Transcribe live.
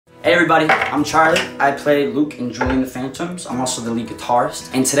Hey everybody, I'm Charlie. I play Luke in Julie and the Phantoms. I'm also the lead guitarist.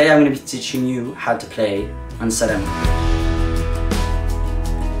 And today I'm going to be teaching you how to play Unsaid Emily.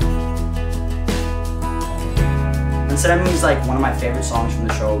 Unsaid Emily is like one of my favorite songs from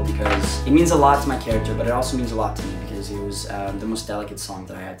the show because it means a lot to my character, but it also means a lot to me because it was the most delicate song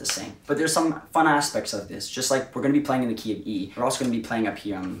that I had to sing. But there's some fun aspects of this. Just like we're going to be playing in the key of E, we're also going to be playing up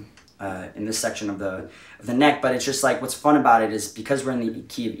here on in this section of the neck, but it's just like what's fun about it is because we're in the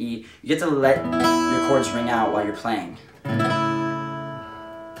key of E, you get to let your chords ring out while you're playing. You're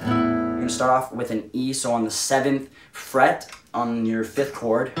gonna start off with an E, so on the 7th fret on your 5th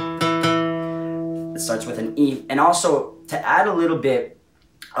chord, it starts with an E. And also to add a little bit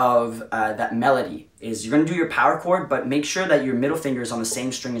of that melody is you're gonna do your power chord, but make sure that your middle finger is on the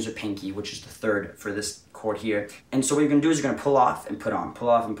same string as your pinky, which is the 3rd for this chord here. And so what you're gonna do is you're gonna pull off and put on, pull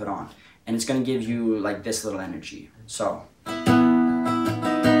off and put on. And it's gonna give you like this little energy. So.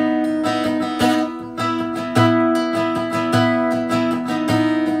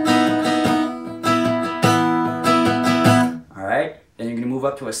 Alright, then you're gonna move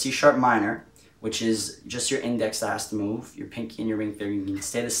up to a C sharp minor, which is just your index that has to move. Your pinky and your ring finger can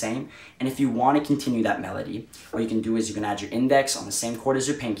stay the same. And if you want to continue that melody, what you can do is you can add your index on the same chord as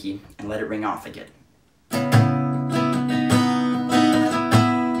your pinky and let it ring off again.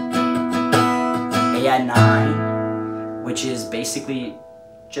 A at 9, which is basically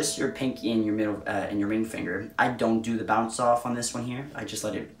just your pinky and your middle and your ring finger. I don't do the bounce off on this one here. I just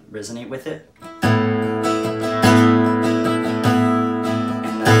let it resonate with it. And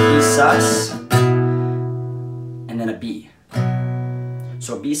then B sus. And then a B.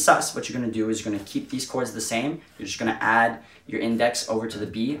 So a B sus, what you're going to do is you're going to keep these chords the same. You're just going to add your index over to the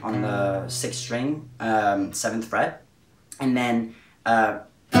B on the 6th string, 7th fret. And then you're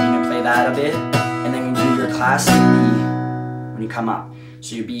going to play that a bit. And then you do your classic B when you come up.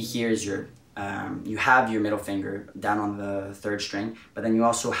 So your B here is your, you have your middle finger down on the 3rd string, but then you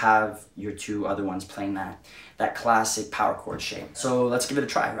also have your 2 other ones playing that classic power chord shape. So let's give it a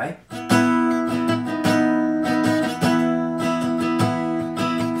try, right?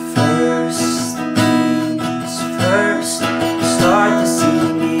 Start the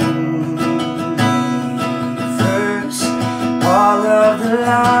singing first. All of the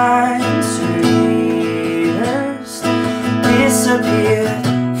lines rehearsed disappeared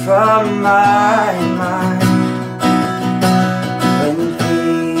from my mind. When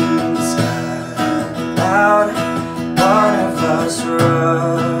things got loud, one of us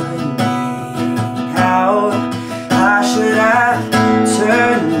running out. I should have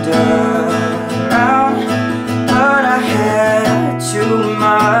turned around, but I had too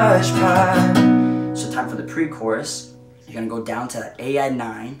much pride. So time for the pre-chorus. You're gonna go down to A at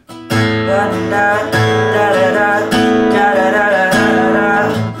 9.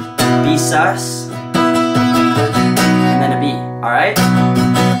 B sus. And then a B. Alright?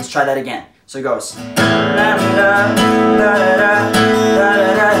 Let's try that again. So it goes.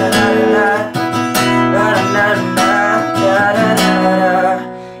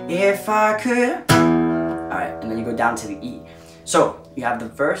 If I could. Alright, and then you go down to the E. So, you have the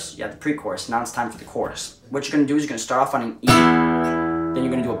verse, you have the pre-chorus, now it's time for the chorus. What you're going to do is you're going to start off on an E, then you're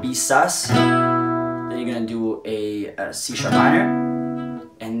going to do a B sus, then you're going to do a C sharp minor,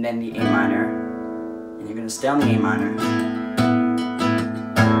 and then the A minor, and you're going to stay on the A minor,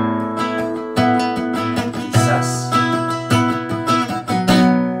 B sus.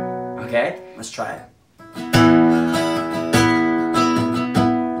 Okay, let's try it.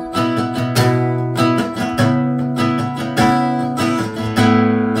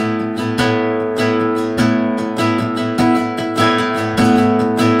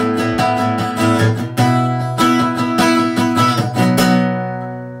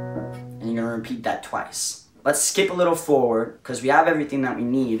 Repeat that twice. Let's skip a little forward because we have everything that we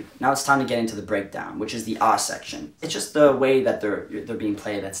need. Now it's time to get into the breakdown, which is the A section. It's just the way that they're being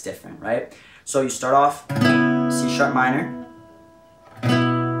played that's different, right? So you start off C sharp minor,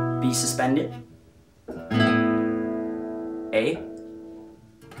 B suspended, A,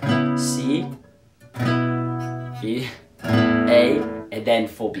 C, B, A, and then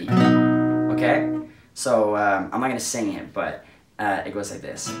full B. Okay? So I'm not gonna sing it, but it goes like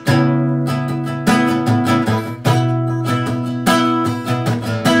this.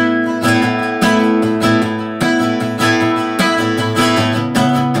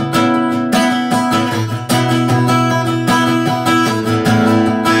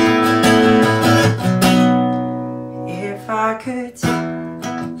 If I could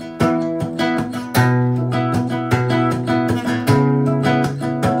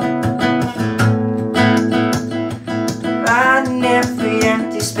find every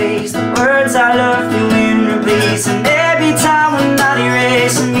empty space space. The words I love you in replace, and every time when not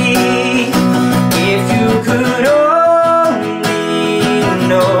erasing me. If you could only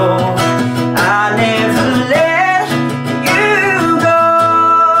know, I never let you go.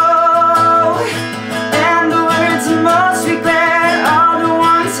 And the words I most regret are the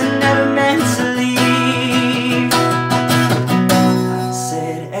ones I never meant to leave.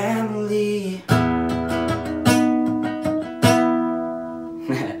 Unsaid Emily.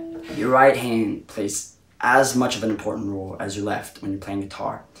 Your right hand plays as much of an important role as your left when you're playing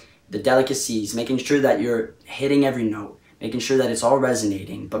guitar. The delicacies, making sure that you're hitting every note, making sure that it's all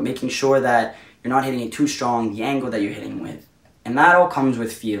resonating, but making sure that you're not hitting it too strong, the angle that you're hitting with. And that all comes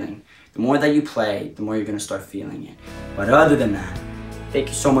with feeling. The more that you play, the more you're going to start feeling it. But other than that, thank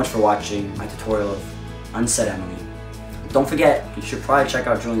you so much for watching my tutorial of Unsaid Emily. Don't forget, you should probably check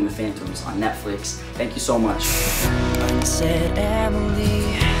out Julian the Phantoms on Netflix. Thank you so much. Unsaid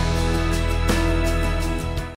Emily.